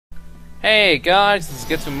Hey guys, this is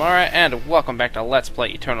Gitsumara, and welcome back to Let's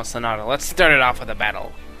Play Eternal Sonata. Let's start it off with a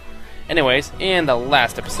battle. Anyways, in the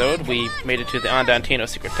last episode, we made it to the Andantino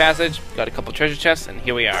Secret Passage, got a couple treasure chests, and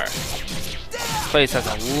here we are. This place has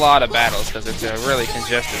a lot of battles because it's really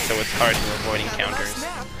congested, so it's hard to avoid encounters.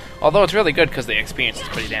 Although it's really good because the experience is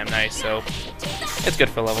pretty damn nice, so it's good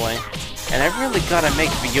for leveling. And I really gotta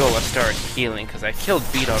make Viola start healing because I killed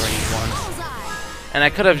Beat already once. And I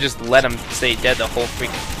could have just let him stay dead the whole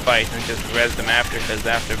freaking fight and just rezzed him after, because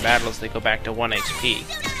after battles they go back to 1 HP.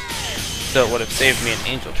 So it would have saved me an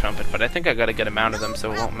Angel Trumpet, but I think I got a good amount of them,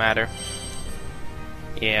 so it won't matter.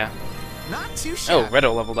 Yeah. Oh,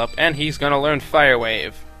 Redo leveled up, and he's gonna learn Fire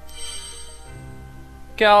Wave.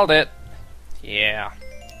 Called it. Yeah.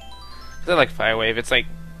 'Cause I like Fire Wave. It's like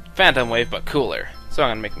Phantom Wave, but cooler. So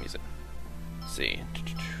I'm gonna make him use it. Let's see.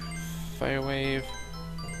 Fire Wave.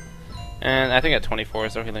 And I think at 24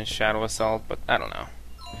 so he learns Shadow Assault, but I don't know.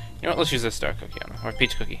 You know what, let's use this Star Cookie on him, or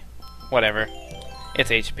Peach Cookie. Whatever.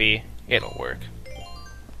 It's HP. It'll work.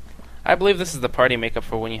 I believe this is the party makeup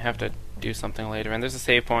for when you have to do something later, and there's a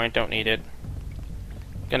save point, don't need it.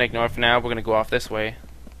 Gonna ignore it for now, we're gonna go off this way.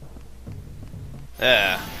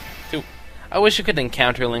 Ooh. I wish you could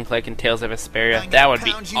encounter Link like in Tales of Vesperia, that would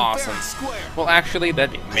be awesome. Well actually,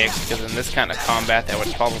 that'd be mixed, because in this kind of combat that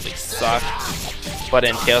would probably suck. But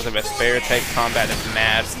in Tales of Vesperia type combat, it's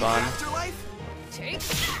mad fun.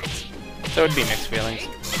 So it'd be mixed feelings.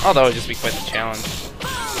 Although it'd just be quite the challenge.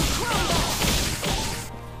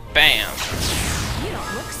 Bam! You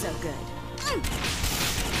don't look so good.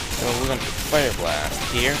 So we're going to Fire Blast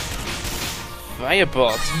here.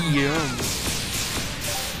 Firebolt, yum!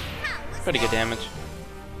 Pretty good damage.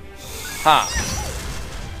 Ha!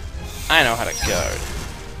 I know how to guard.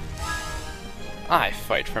 I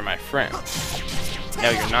fight for my friends. No,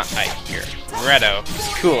 you're not. I hear. Redo is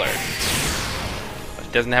cooler, but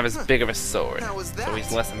he doesn't have as big of a sword, so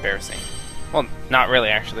he's less embarrassing. Well, not really,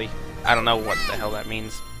 actually. I don't know what the hell that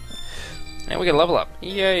means. And we get a level up.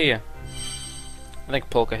 Yay! I think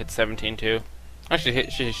Polka hit 17 too. Actually,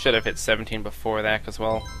 she should have hit 17 before that, because,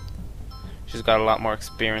 well, she's got a lot more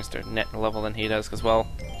experience or net level than he does, because, well,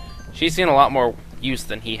 she's seen a lot more use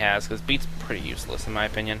than he has, because Beat's pretty useless, in my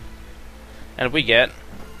opinion. And we get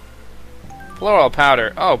Floral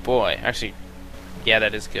Powder. Oh boy. Actually, yeah,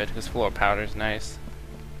 that is good, because Floral Powder is nice.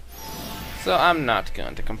 So I'm not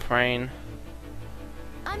going to complain.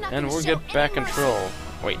 And we'll get back control.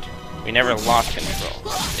 Wait, we never lost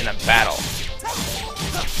control in a battle.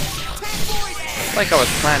 Like I was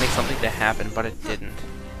planning something to happen, but it didn't.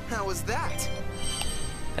 How was that?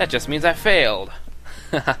 That just means I failed.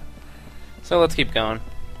 So let's keep going.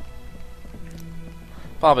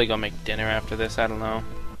 Probably go make dinner after this, I don't know.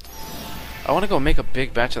 I want to go make a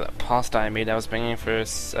big batch of that pasta I made. I was bringing for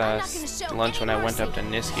lunch when I went up to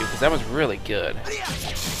Nisku, because that was really good.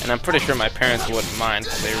 And I'm pretty sure my parents wouldn't mind,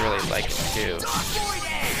 because they really like it too.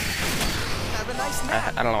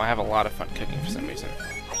 I don't know, I have a lot of fun cooking for some reason.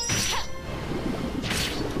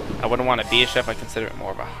 I wouldn't want to be a chef, I consider it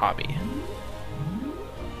more of a hobby.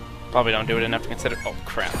 Probably don't do it enough to consider... Oh,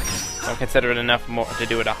 crap. Don't consider it enough more to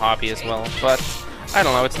do it a hobby as well, but I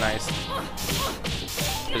don't know, it's nice.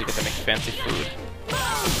 Because you get to make fancy food.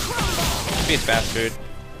 Maybe it's fast food.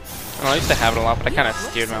 I don't know, I used to have it a lot, but I kind of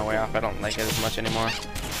steered my way off. I don't like it as much anymore.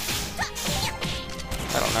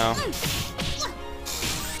 I don't know.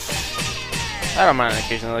 I don't mind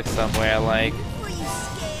occasionally like Subway, I like.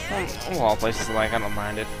 Well, all places I like, I don't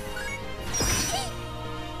mind it.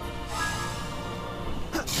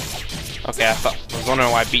 Okay, I was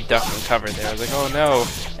wondering why Beat ducked and covered there. I was like, oh no,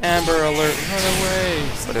 Amber Alert, run away!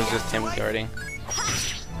 But it was just him guarding.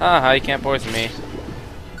 Haha, you can't poison me.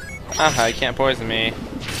 Haha, you can't poison me.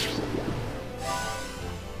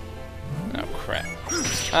 Oh crap.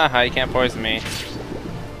 Haha, you can't poison me.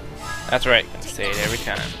 That's right, I say it every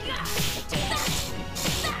time.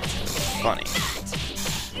 Funny.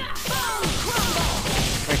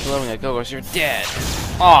 Break blowing a go-go's, you're dead.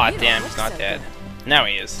 Aw, damn, he's not dead. Now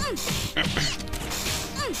he is.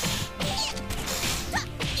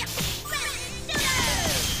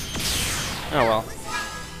 Oh well.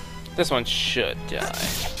 This one should die.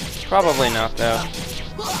 Probably not, though.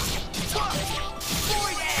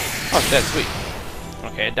 Oh, it's dead, sweet.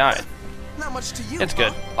 Okay, it died. It's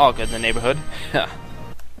good. All good in the neighborhood.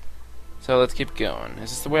 So let's keep going.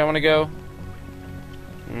 Is this the way I want to go?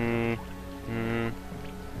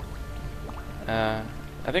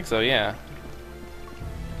 I think so, yeah.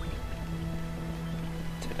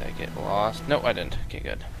 Did I get lost? No, I didn't. Okay,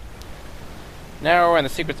 good. Now we're in the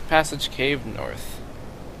Secret Passage Cave North.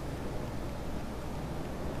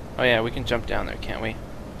 Oh yeah, we can jump down there, can't we?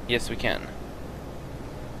 Yes, we can.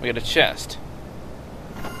 We got a chest.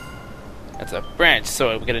 That's a branch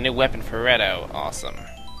sword. We got a new weapon for Redo. Awesome.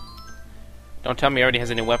 Don't tell me he already has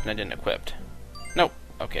a new weapon I didn't equip. Nope.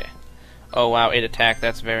 Okay. Oh wow, 8 attack.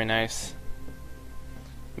 That's very nice.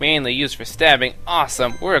 Mainly used for stabbing.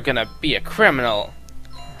 Awesome. We're gonna be a criminal.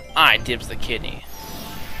 I dibs the kidney.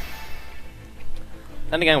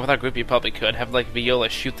 Then again, with our group, you probably could have like Viola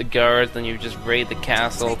shoot the guards, then you just raid the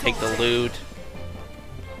castle, take the loot,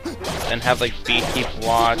 then have like B keep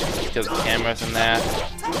watch, kill the cameras and that.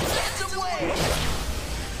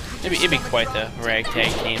 It'd be quite the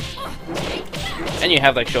ragtag team. And you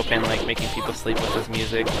have like Chopin like making people sleep with his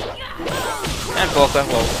music. And Volka,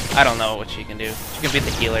 well, I don't know what she can do. She can be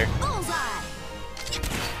the healer.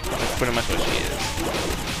 That's pretty much what she is.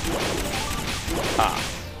 Ah.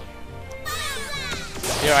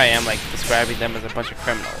 Here I am, like, describing them as a bunch of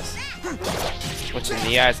criminals. Which in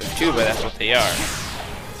the eyes of Tuba, that's what they are.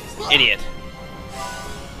 Idiot.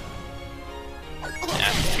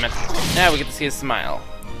 Now we get to see his smile.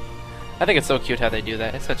 I think it's so cute how they do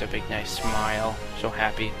that. It's such a big, nice smile. So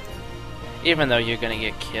happy. Even though you're gonna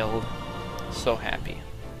get killed. So happy.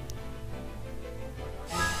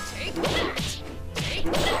 Take that.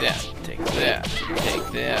 Take that.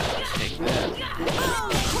 Take that. Take that.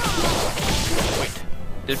 Wait.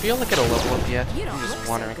 Did Viola get a level up yet? I'm just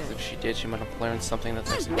wondering, because if she did, she might have learned something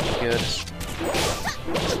that's actually pretty good.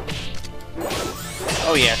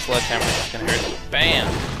 Oh yeah, sledgehammer is gonna hurt. Bam!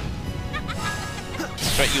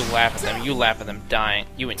 That's right, you laugh at them. You laugh at them dying.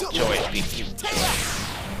 You enjoy it. You enjoy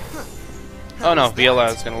it. Oh no,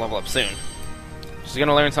 Viola is gonna level up soon. She's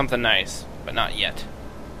gonna learn something nice, but not yet.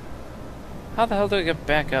 How the hell do I get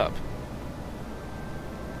back up?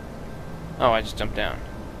 Oh, I just jumped down.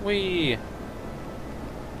 Whee!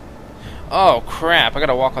 Oh crap, I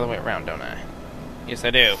gotta walk all the way around, don't I? Yes,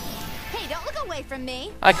 I do. Hey, don't look away from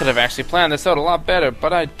me. I could have actually planned this out a lot better,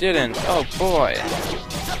 but I didn't. Oh boy.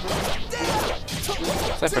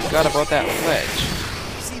 I forgot about that ledge.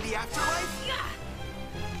 See the afterlife?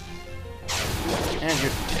 And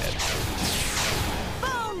you're dead.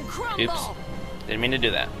 Bone crumble. Oops. Didn't mean to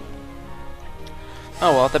do that.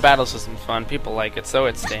 Oh well, the battle system's fun. People like it, so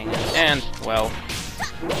it's staying in. And, well,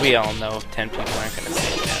 we all know 10 people aren't gonna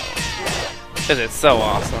say no. Because it's so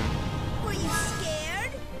awesome. Were you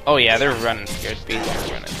scared? Oh yeah, they're running scared. Beats are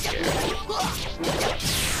running scared.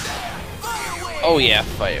 Oh yeah,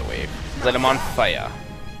 fire wave. Let them on fire.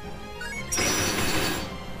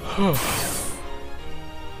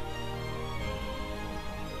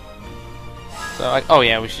 So, oh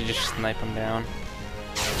yeah, we should just snipe him down.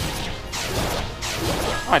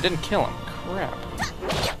 Oh, I didn't kill him. Crap.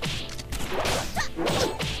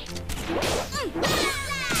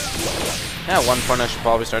 At one point I should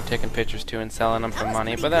probably start taking pictures too and selling them for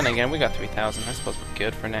money, but then again, we got 3,000. I suppose we're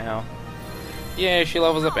good for now. Yeah, she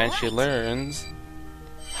levels up and she learns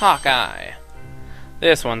Hawkeye.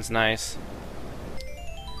 This one's nice.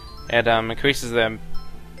 It increases the...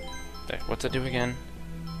 What's it do again?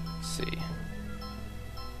 Let's see.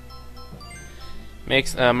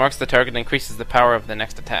 Marks the target and increases the power of the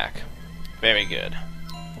next attack. Very good.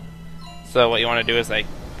 So what you want to do is like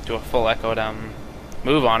do a full echoed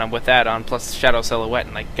move on him with that on plus Shadow Silhouette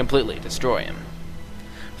and like completely destroy him.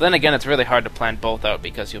 But then again, it's really hard to plan both out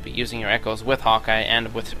because you'll be using your echoes with Hawkeye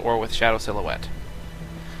and with Shadow Silhouette.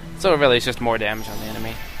 So really, it's just more damage on the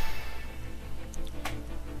enemy.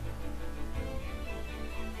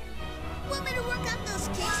 Want me to work out those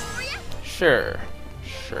kicks for you? Sure.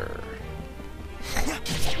 Sure.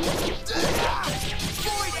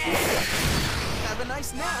 Have a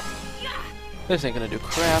nice nap. This ain't gonna do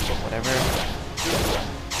crap, but whatever.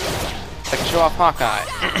 I can show off Hawkeye.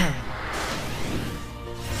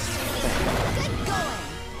 Good going.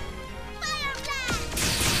 Fire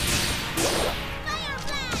blast.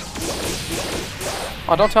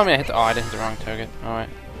 Oh, don't tell me I hit the... Oh, I didn't hit the wrong target. Alright.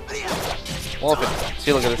 Well,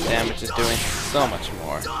 see, look at this damage it's doing. So much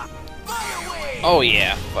more. Oh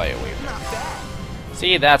yeah, Fire Wave.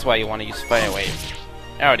 See, that's why you want to use Fire Wave.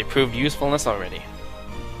 I already proved usefulness already.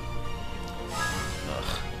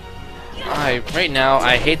 Right now,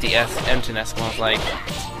 I hate the emptiness ones. Like,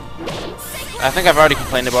 I think I've already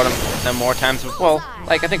complained about them more times. Well,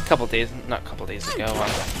 like I think not a couple days ago, on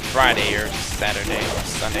Friday or Saturday or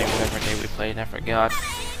Sunday, whatever day we played, I forgot.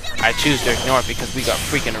 I choose to ignore it because we got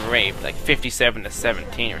freaking raped, like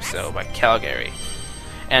 57-17 or so by Calgary.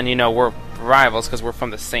 And you know, we're rivals because we're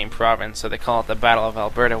from the same province, so they call it the Battle of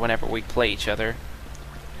Alberta whenever we play each other.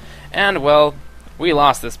 And well, we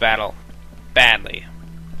lost this battle badly.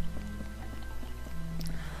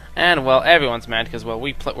 And well, everyone's mad because well,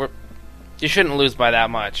 you shouldn't lose by that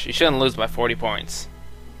much. You shouldn't lose by 40 points.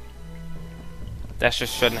 That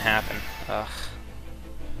just shouldn't happen. Ugh.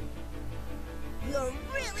 You're really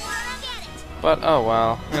gonna get it. But oh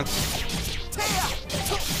well.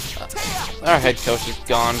 Our head coach is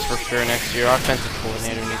gone for sure next year. Our offensive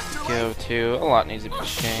coordinator needs to go too. A lot needs to be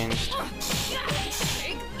changed.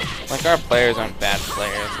 Like, our players aren't bad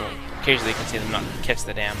players. Well, occasionally you can see them not catch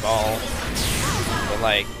the damn ball. But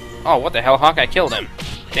like, oh, what the hell? Hawkeye killed him.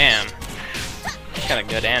 Damn. Kind of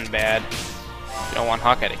good and bad. You don't want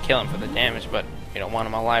Hawkeye to kill him for the damage, but you don't want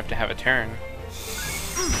him alive to have a turn.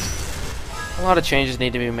 A lot of changes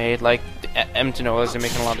need to be made. Like, Andantino are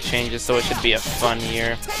making a lot of changes, so it should be a fun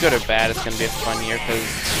year. Good or bad, it's going to be a fun year because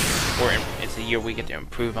it's a year we get to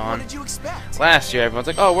improve on. What did you expect? Last year, everyone's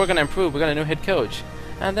like, oh, we're going to improve. We got a new head coach.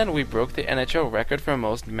 And then we broke the NHL record for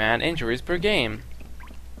most man injuries per game.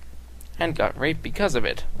 And got raped because of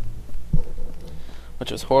it.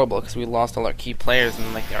 Which was horrible because we lost all our key players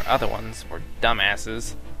and like our other ones were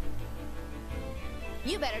dumbasses.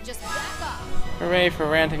 You better just back off. Hooray for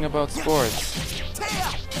ranting about sports.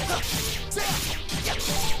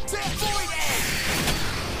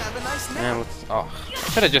 Have a nice nap. And let's, oh, I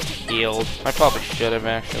could have just healed. I probably should have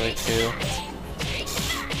actually too.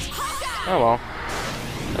 Oh well.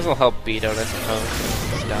 This will help beat out, I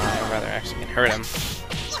suppose. Die, or rather actually can hurt him.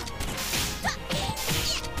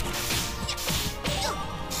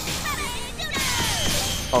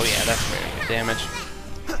 Oh yeah, that's very good damage.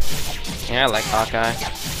 Yeah, I like Hawkeye.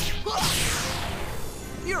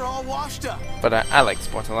 You're all washed up. But I like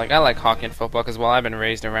sports. I like hockey and football as well. I've been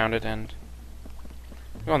raised around it and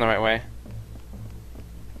I'm going the right way.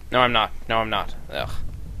 No, I'm not. No, I'm not. Ugh.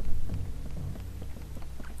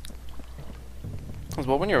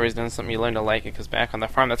 Well, when you're raised in something, you learn to like it. Because back on the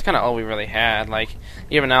farm, that's kind of all we really had. Like,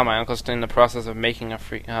 even now, my uncle's in the process of making a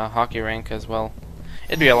free hockey rink as well.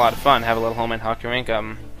 It'd be a lot of fun to have a little homemade hockey rink.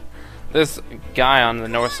 This guy on the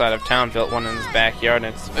north side of town built one in his backyard,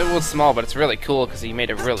 and it was small, but it's really cool because he made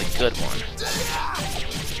a really good one.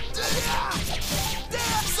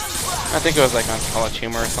 I think it was like on College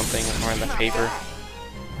Humor or something, or in the paper.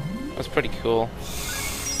 It was pretty cool.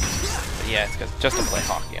 But yeah, it's just to play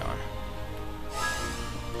hockey on.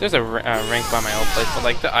 There's a rink by my old place, but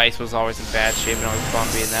like the ice was always in bad shape and always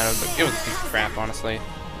bumpy, and that was it was a piece of crap, honestly.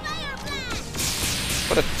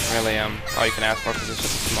 But it's really all you can ask for because it's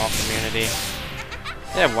just a small community.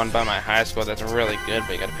 They have one by my high school that's really good,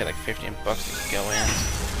 but you gotta pay like $15 to go in,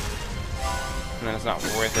 and then it's not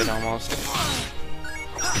worth it almost.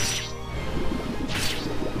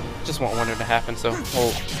 Just want winter to happen, so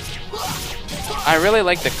well, I really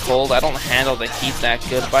like the cold. I don't handle the heat that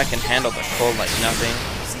good, but I can handle the cold like nothing.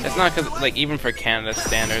 It's not because, like, even for Canada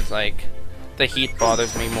standards, like, the heat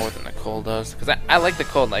bothers me more than the cold does. Because I like the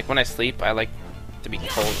cold. Like, when I sleep, I like to be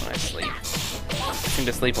cold when I sleep. I seem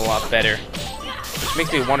to sleep a lot better. Which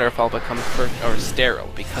makes me wonder if I'll become sterile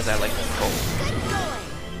because I like the cold.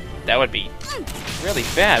 That would be really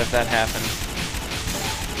bad if that happened.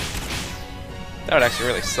 That would actually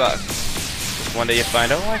really suck. Just one day you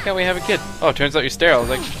find, oh, why can't we have a kid? Oh, it turns out you're sterile. I was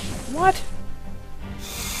like, what?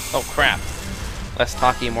 Oh, crap. Less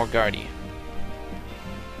talky, more guardy.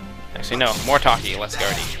 Actually, no. More talky, less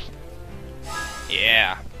guardy.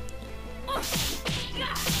 Yeah.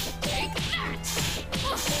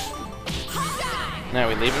 Now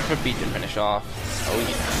we leave it for Beat to finish off. Oh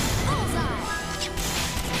yeah.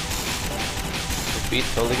 The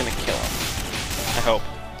Beat's totally gonna kill him. I hope.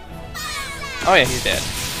 Oh yeah, he's dead.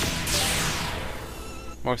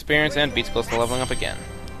 More experience and Beat's close to leveling up again.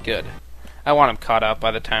 Good. I want him caught up by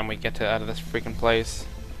the time we get out of this freaking place.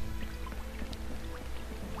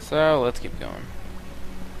 So, let's keep going.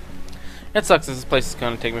 It sucks that this place is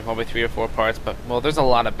going to take me probably 3 or 4 parts, but, well, there's a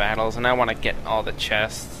lot of battles, and I want to get all the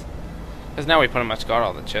chests. Because now we pretty much got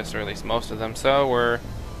all the chests, or at least most of them, so we're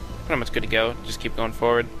pretty much good to go. Just keep going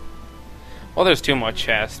forward. Well, there's 2 more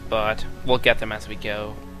chests, but we'll get them as we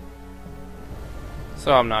go.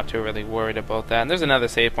 So I'm not too really worried about that. And there's another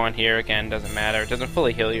save point here. Again, doesn't matter. It doesn't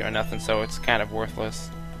fully heal you or nothing, so it's kind of worthless.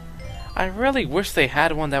 I really wish they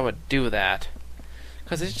had one that would do that.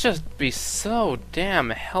 Because it'd just be so damn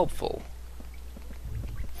helpful.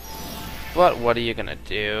 But what are you gonna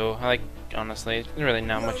do? Like, honestly, there's really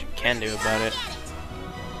not much you can do about it.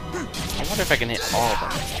 I wonder if I can hit all of them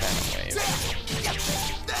with Phantom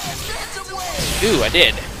Wave. Ooh, I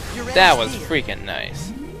did! That was freaking nice.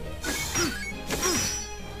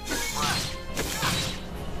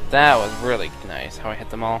 That was really nice how I hit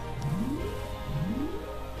them all.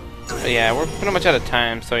 But yeah, we're pretty much out of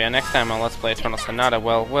time, so yeah, next time on Let's Play Eternal Sonata,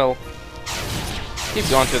 well, we'll keep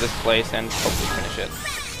going through this place and hopefully finish it.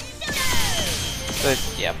 But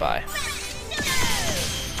yeah, bye.